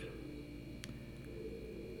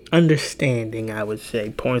understanding, I would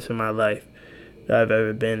say, points in my life that I've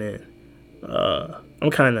ever been in.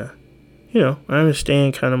 I'm kind of, I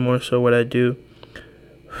understand kind of more so what I do.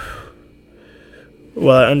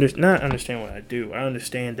 Well, not understand what I do. I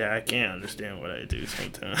understand that I can't understand what I do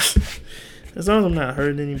sometimes. As long as I'm not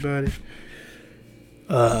hurting anybody.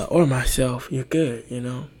 or myself, you're good, you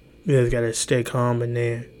know? You just gotta stay calm in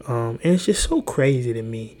there. And it's just so crazy to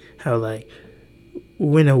me how, like,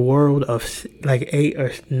 we're in a world of, like, 8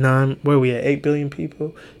 or 9, where we at, 8 billion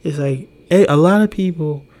people? It's like, a lot of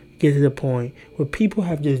people get to the point where people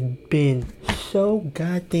have just been so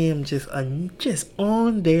goddamn just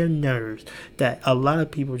on their nerves that a lot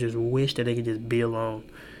of people just wish that they could just be alone.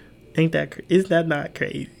 Is that not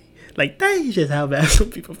crazy? Like, that is just how bad some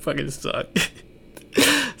people fucking suck.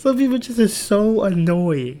 Some people just are so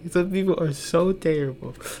annoying. Some people are so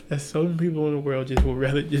terrible that some people in the world just would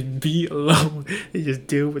rather just be alone and just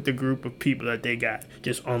deal with the group of people that they got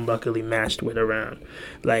just unluckily matched with around.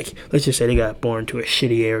 Like, let's just say they got born to a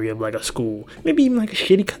shitty area of, like, a school. Maybe even, like, a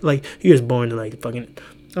shitty, like, you're just born to, like, fucking,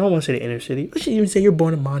 I don't want to say the inner city. Let's even say you're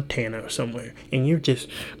born in Montana or somewhere, and you're just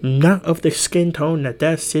not of the skin tone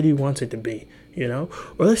that city wants it to be, you know?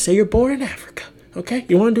 Or let's say you're born in Africa, okay?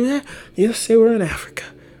 You want to do that? Let's say we're in Africa,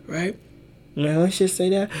 right? Now, let's just say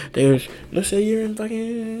that let's say you're in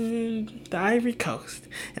fucking the Ivory Coast,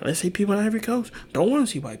 and let's say people in the Ivory Coast don't want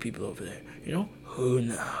to see white people over there, you know? Who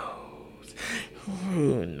knows?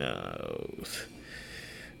 Who knows?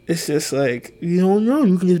 It's just like, you don't know.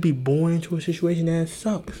 You can just be born into a situation that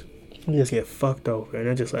sucks. You just get fucked over. And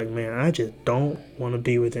it's just like, man, I just don't want to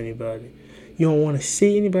be with anybody. You don't want to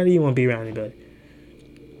see anybody. You want to be around anybody.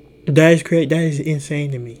 That is crazy. That is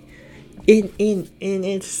insane to me. And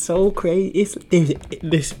it's so crazy.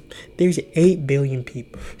 There's 8 billion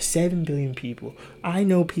people, 7 billion people. I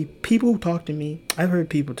know people who talk to me. I've heard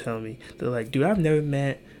people tell me, they're like, dude, I've never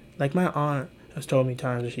met, like, my aunt has told me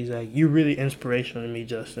times that she's like, you're really inspirational to me,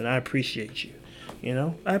 Justin. I appreciate you. You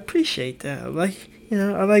know, I appreciate that. I like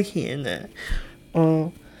hearing that.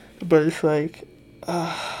 But it's like,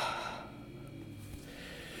 I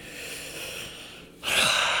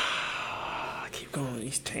keep going on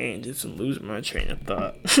these tangents and losing my train of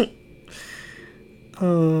thought.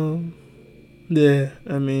 Yeah,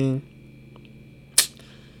 I mean,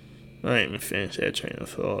 I ain't even finished that train of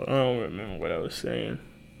thought. I don't remember what I was saying.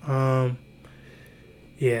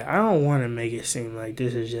 Yeah, I don't want to make it seem like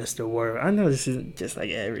this is just the word. I know this isn't just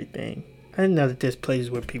like everything. I know that there's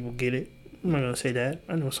places where people get it. I'm not going to say that.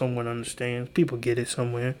 I know someone understands. People get it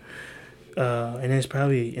somewhere. And it's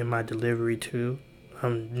probably in my delivery too.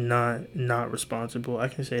 I'm not responsible. I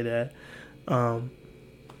can say that.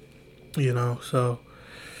 You know, so.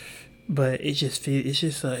 But it's just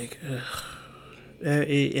like,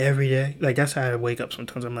 every day. Like, that's how I wake up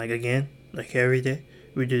sometimes. I'm like, again? Like, every day?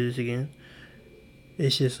 We do this again?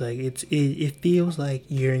 It's just like, it feels like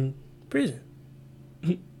you're in prison.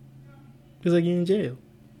 It feels like you're in jail.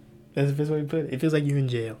 That's the best way to put it. It feels like you're in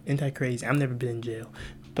jail. Ain't that crazy? I've never been in jail.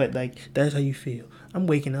 But, like, that's how you feel. I'm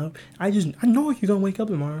waking up. I know you're going to wake up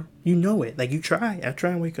tomorrow. You know it. Like, you try. I try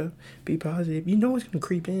and wake up. Be positive. You know it's going to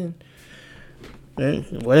creep in.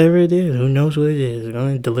 And whatever it is, who knows what it is. It's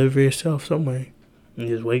going to deliver yourself somewhere. And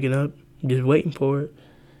just waking up, just waiting for it.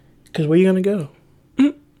 Because where you going to go?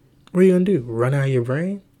 What are you going to do? Run out of your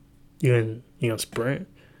brain? You gonna sprint?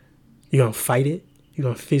 You going to fight it? You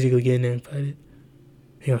going to physically get in there and fight it?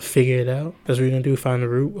 You going to figure it out? That's what you're going to do? Find the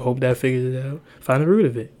root? Hope that figures it out? Find the root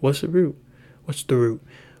of it. What's the root? What's the root?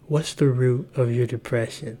 What's the root of your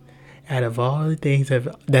depression? Out of all the things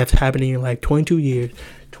that's happening in like 22 years.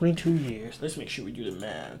 22 years. Let's make sure we do the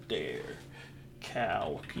math there.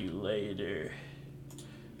 Calculator.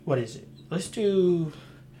 What is it? Let's do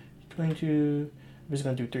 22... I'm just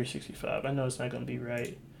going to do 365. I know it's not going to be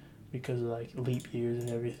right because of, like, leap years and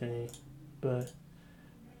everything. But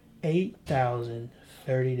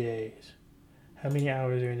 8,030 days. How many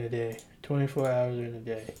hours are in a day? 24 hours are in a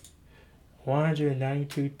day.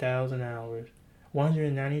 192,000 hours.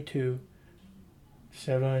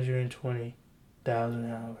 720,000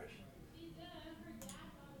 hours.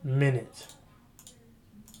 Minutes.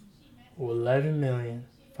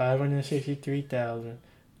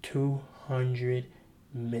 11,563,200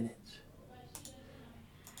 minutes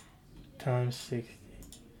times 60.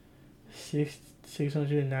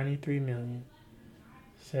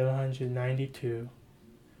 693,792.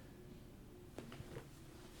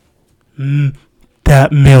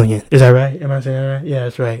 That million. Is that right? Am I saying that right? Yeah,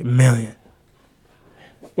 that's right. Million.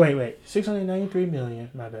 Wait. 693 million.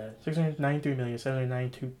 My bad.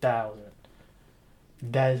 693,792,000.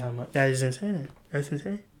 That is how much. That is insane. That's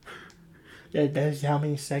insane. That is how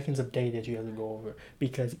many seconds of day that you have to go over.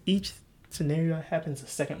 Because each scenario happens a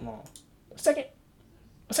second long. A second.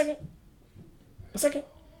 11.5 seconds.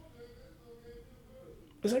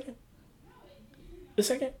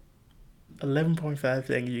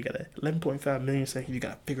 11.5 million seconds. You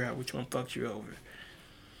gotta figure out which one fucks you over.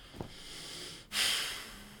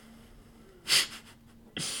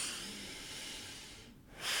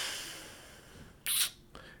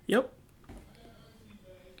 Yep.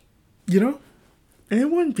 You know? And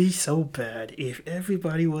it wouldn't be so bad if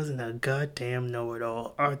everybody wasn't a goddamn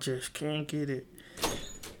know-it-all. I just can't get it.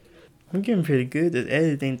 I'm getting pretty good at this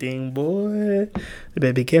editing thing, boy. I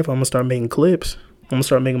better be careful. I'm going to start making clips. I'm going to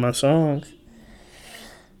start making my songs.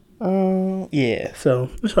 Yeah, so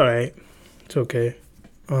it's alright. It's okay.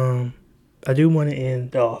 I do want to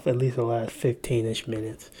end off at least the last 15-ish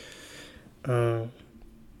minutes.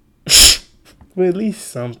 With at least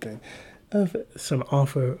something. Of some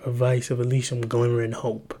offer advice of at least some glimmer and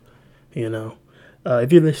hope. You know?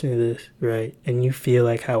 If you're listening to this, right, and you feel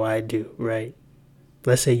like how I do, right?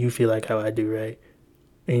 Let's say you feel like how I do, right?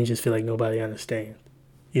 And you just feel like nobody understands.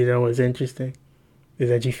 You know what's interesting? Is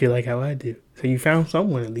that you feel like how I do. So you found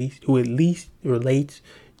someone at least who at least relates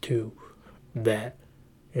to that.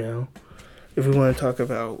 You know? If we want to talk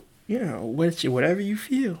about, you know, whatever you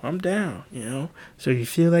feel, I'm down, you know? So if you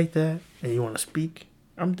feel like that and you want to speak,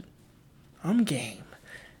 I'm game.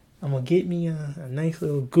 I'm going to get me a nice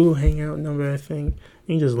little Google Hangout number, I think.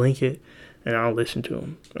 You can just link it and I'll listen to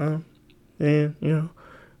them. And, you know,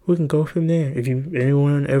 we can go from there. If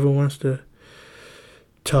anyone ever wants to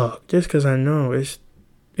talk, just because I know it's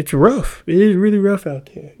rough. It is really rough out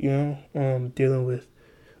there, you know, dealing with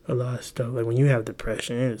a lot of stuff. Like when you have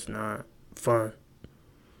depression, it's not fun.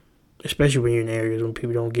 Especially when you're in areas when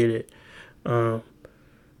people don't get it. When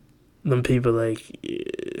people like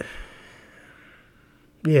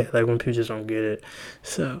when people just don't get it.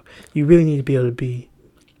 So you really need to be able to be.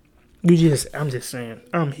 I'm just saying,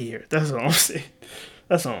 I'm here. That's all I'm saying.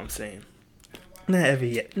 That's all I'm saying. Not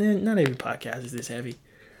every podcast is this heavy.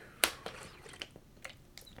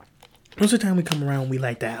 Most of the time we come around, we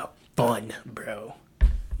like to have fun, bro.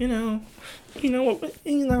 You know,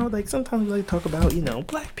 like sometimes we like to talk about,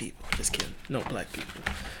 black people. Just kidding. No black people.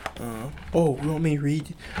 You want me to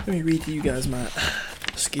read? Let me read to you guys my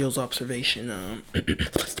skills observation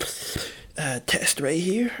test right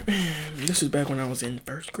here. This is back when I was in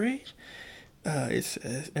first grade. It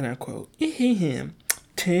says, and I quote,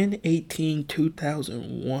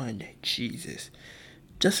 10/18/2001. Jesus.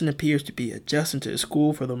 Justin appears to be adjusting to the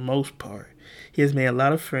school for the most part. He has made a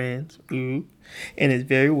lot of friends, and is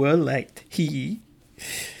very well liked. He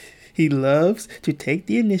loves to take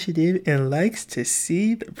the initiative and likes to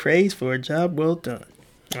see the praise for a job well done.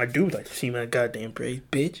 I do like to see my goddamn praise,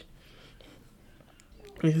 bitch.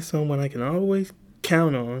 He's someone I can always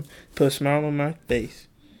count on, put a smile on my face.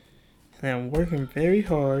 And I'm working very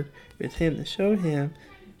hard with him to show him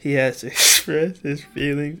he has to express his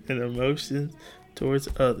feelings and emotions towards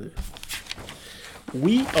others.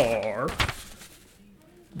 We are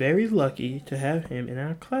very lucky to have him in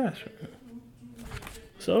our classroom.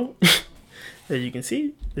 So, as you can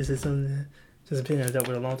see, this is something just a opinion I dealt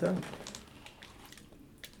with a long time.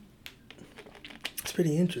 It's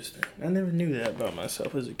pretty interesting. I never knew that about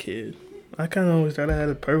myself as a kid. I kind of always thought I had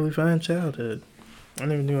a perfectly fine childhood. I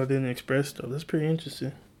never knew I didn't express stuff. That's pretty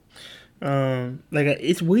interesting.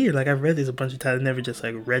 It's weird. Like, I've read this a bunch of times. It never just,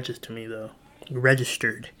 registered me, though.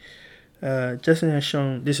 Registered. Justin has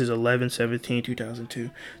shown, this is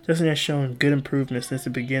 11/17/2002. Justin has shown good improvement since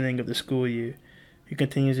the beginning of the school year. He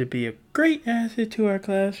continues to be a great asset to our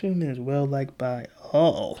classroom and is well liked by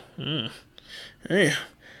all. Yeah.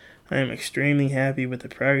 I am extremely happy with the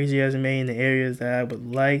progress he has made in the areas that I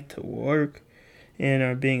would like to work in,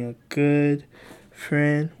 are being a good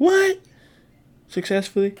friend. What?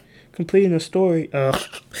 Successfully completing a story. God,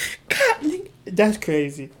 that's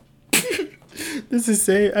crazy. This is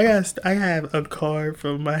saying I have a card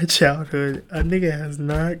from my childhood. A nigga has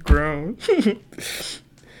not grown.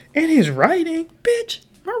 And his writing, bitch,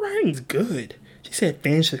 my writing's good. She said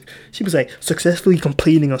she was like, successfully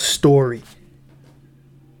completing a story.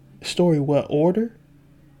 Story what? Order?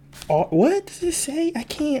 What does it say? I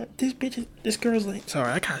can't. This girl's like,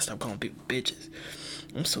 sorry, I gotta stop calling people bitches.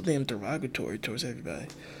 I'm so damn derogatory towards everybody.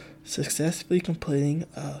 Successfully completing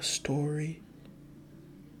a story.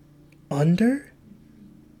 Under?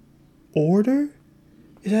 Order?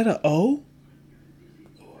 Is that a O?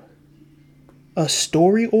 A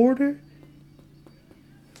story order?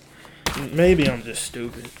 Maybe I'm just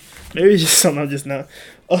stupid. Maybe it's just something I'm just not.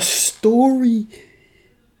 A story.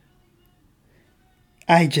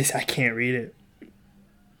 I can't read it.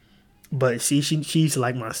 But see, she's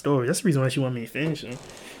like my story. That's the reason why she wanted me to finish them.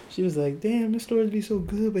 She was like, damn, this story'd be so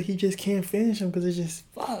good, but he just can't finish them because it's just,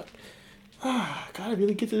 fuck. I gotta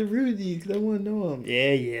really get to the root of these because I want to know them.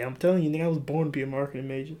 Yeah, I'm telling you, nigga, I was born to be a marketing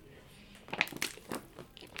major.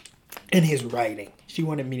 And his writing. She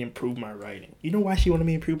wanted me to improve my writing. You know why she wanted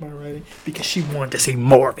me to improve my writing? Because she wanted to say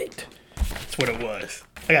more of it. That's what it was.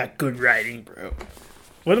 I got good writing, bro.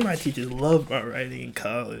 One of my teachers loved my writing in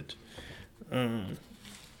college.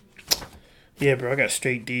 Yeah, bro, I got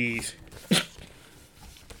straight D's.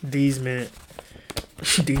 D's meant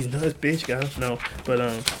D's nuts, bitch, guys. No,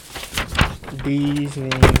 but D's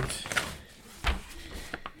means,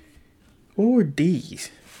 what were D's?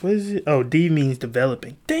 What is it? Oh, D means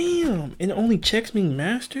developing. Damn, and only checks mean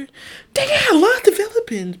mastered. Damn, a lot of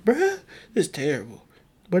developing, bruh. This is terrible.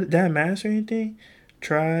 But did I master anything?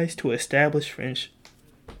 Tries to establish friendship.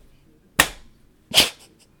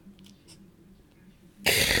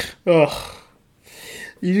 Oh.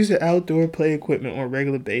 You use the outdoor play equipment on a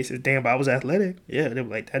regular basis. Damn, but I was athletic. Yeah, they were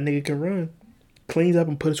like, that nigga can run. Cleans up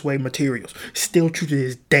and puts away materials. Still true to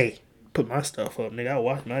this day. Put my stuff up, nigga. I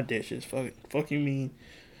wash my dishes. Fuck you mean?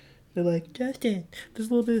 They're like, Justin, there's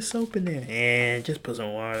a little bit of soap in there. And just put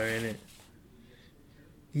some water in it.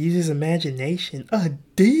 Uses imagination. A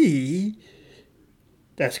D?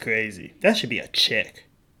 That's crazy. That should be a check.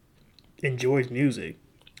 Enjoys music.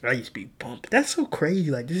 I used to be bumped. That's so crazy.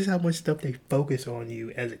 Like, this is how much stuff they focus on you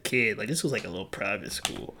as a kid. Like, this was like a little private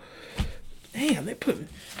school. Damn, they put...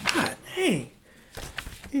 God dang.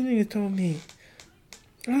 These niggas told me...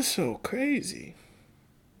 That's so crazy.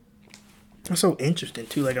 That's so interesting,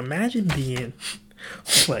 too. Like, imagine being...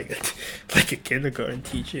 like a kindergarten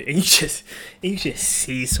teacher, and you just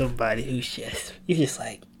see somebody who's just... You're just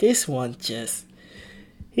like, this one just...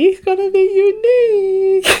 He's gonna be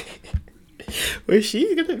unique. Or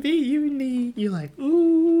she's gonna be unique. You're like,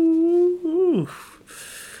 ooh.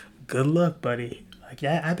 Good luck, buddy. Like,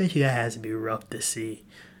 I bet you that has to be rough to see.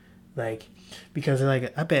 Like, because,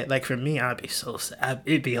 like, I bet, like, for me, I'd be so sad.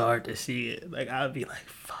 It'd be hard to see it. Like, I'd be like,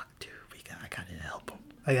 fuck, dude, I gotta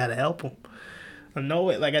help him. I know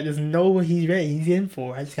it. Like, I just know what he's in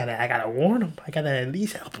for. I gotta warn him. I gotta at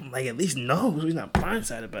least help him. Like, at least know so he's not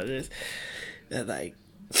blindsided by this. That, like...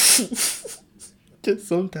 Just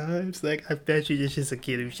sometimes, like, I bet you it's just a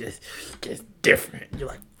kid who's just different. You're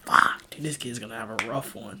like, fuck, dude, this kid's gonna have a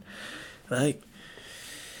rough one. Like,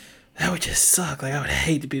 that would just suck. Like, I would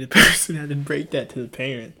hate to be the person that didn't break that to the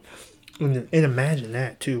parent. And imagine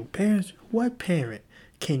that, too. Parents, what parent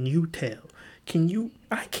can you tell?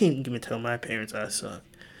 I can't even tell my parents I suck.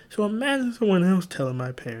 So imagine someone else telling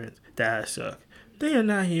my parents that I suck. They are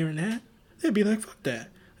not hearing that. They'd be like, fuck that.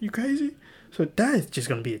 Are you crazy? So that is just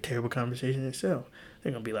going to be a terrible conversation in itself.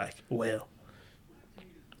 They're going to be like, well,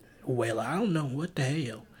 I don't know what the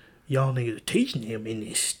hell y'all niggas are teaching him in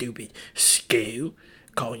this stupid school.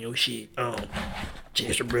 Calling your shit,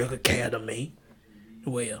 Jezebel Academy.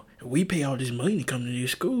 Well, if we pay all this money to come to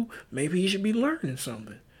this school, maybe he should be learning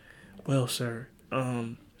something. Well, sir,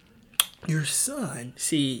 your son,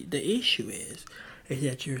 see, the issue is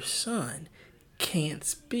that your son can't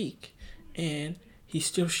speak, and he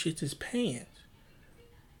still shits his pants.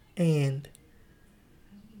 And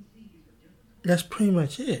that's pretty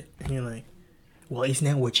much it. And you're like, well, isn't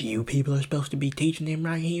that what you people are supposed to be teaching him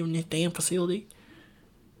right here in this damn facility?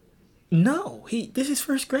 No, this is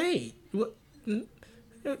first grade. What?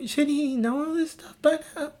 Shouldn't he know all this stuff by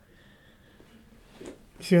now?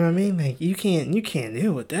 See what I mean? Like, you can't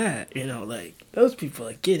deal with that. You know, like, those people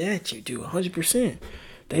like get at you, dude, 100%.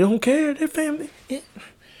 They don't care. Their family.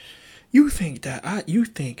 You think that you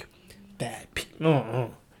think that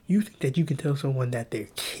you can tell someone that their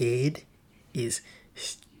kid is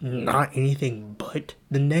not anything but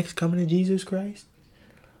the next coming of Jesus Christ?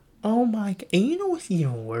 Oh my God. And you know what's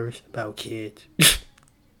even worse about kids?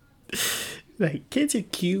 Like, kids are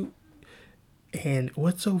cute. And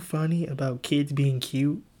what's so funny about kids being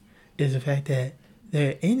cute is the fact that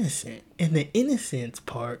they're innocent. And the innocence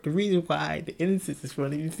part, the reason why the innocence is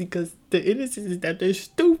funny is because the innocence is that they're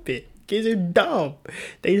stupid. Kids are dumb.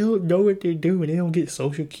 They don't know what they're doing. They don't get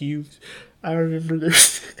social cues. I remember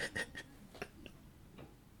this.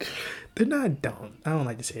 They're not dumb. I don't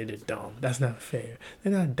like to say they're dumb. That's not fair.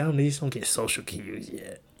 They're not dumb. They just don't get social cues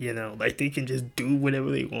yet. You know, like, they can just do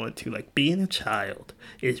whatever they want to. Like, being a child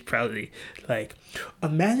is probably, like,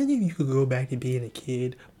 imagine if you could go back to being a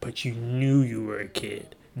kid, but you knew you were a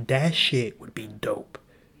kid. That shit would be dope.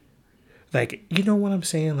 Like, you know what I'm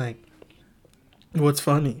saying? Like, what's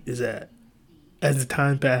funny is that as the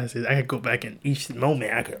time passes, I could go back in each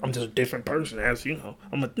moment. I'm just a different person. As you know,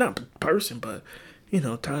 I'm not a person, but you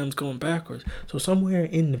know, time's going backwards. So somewhere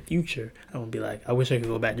in the future, I'm gonna be like, I wish I could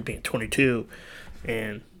go back to being 22,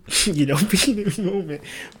 and you know, be in this moment.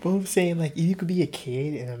 But I'm saying, like, you could be a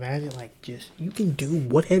kid and imagine, like, just you can do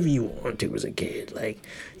whatever you want to as a kid. Like,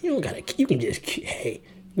 you can just, hey,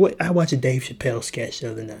 what? I watched a Dave Chappelle sketch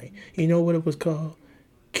the other night. You know what it was called?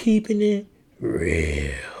 Keeping it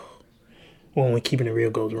real. Well, when keeping it real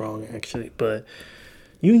goes wrong, actually, but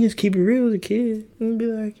You can just keep it real as a kid and be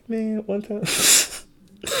like, man, one time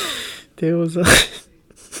there was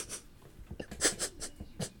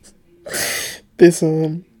this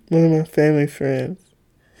one of my family friends.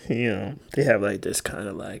 They have like this kind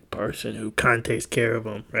of like person who kind of takes care of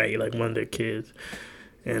them, right? Like one of their kids,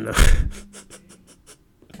 and the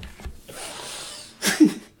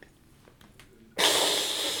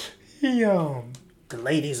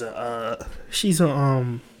lady's she's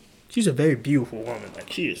a very beautiful woman.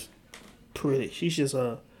 Like she is pretty. She's just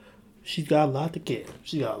she's got a lot to give.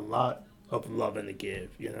 She's got a lot of loving to give,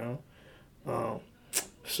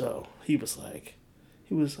 So he was like,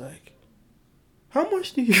 how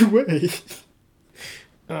much do you weigh?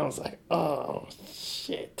 And I was like, oh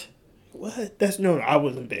shit, what? I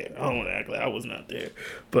wasn't there. I don't want to act like I was not there,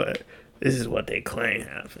 but this is what they claim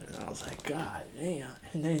happened. I was like, God damn.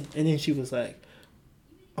 And then she was like,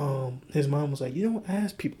 his mom was like, you don't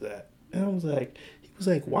ask people that. And I was like, he was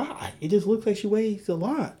like, why? It just looks like she weighs a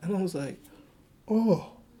lot. And I was like,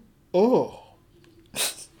 oh,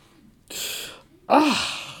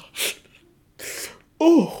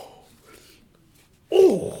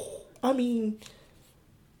 I mean,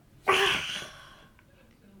 a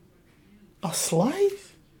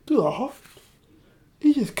slice through the heart.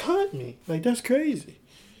 He just cut me. Like, that's crazy.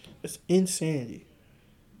 That's insanity.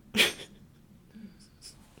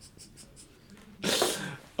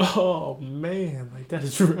 Oh man, like that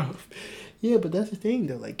is rough. Yeah, but that's the thing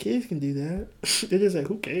though. Like kids can do that. They're just like,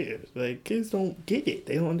 who cares? Like kids don't get it.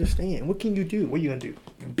 They don't understand. What can you do? What are you gonna do?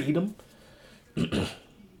 Beat them?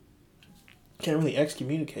 Can't really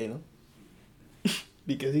excommunicate him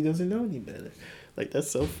because he doesn't know any better. Like that's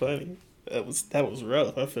so funny. That was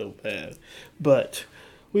rough. I feel bad, but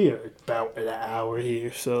we are about an hour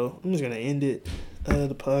here, so I'm just gonna end it.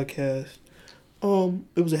 The podcast.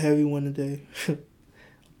 It was a heavy one today.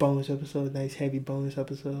 Bonus episode, nice heavy bonus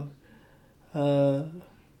episode.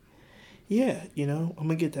 Yeah, I'm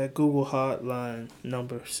gonna get that Google hotline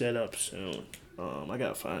number set up soon. I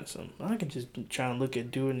gotta find some. I can just try and look at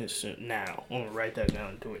doing this soon. Now. I'm gonna write that down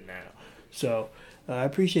and do it now. So, I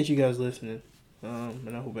appreciate you guys listening. And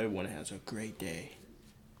I hope everyone has a great day.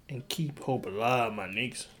 And keep hope alive, my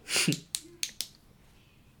niggas.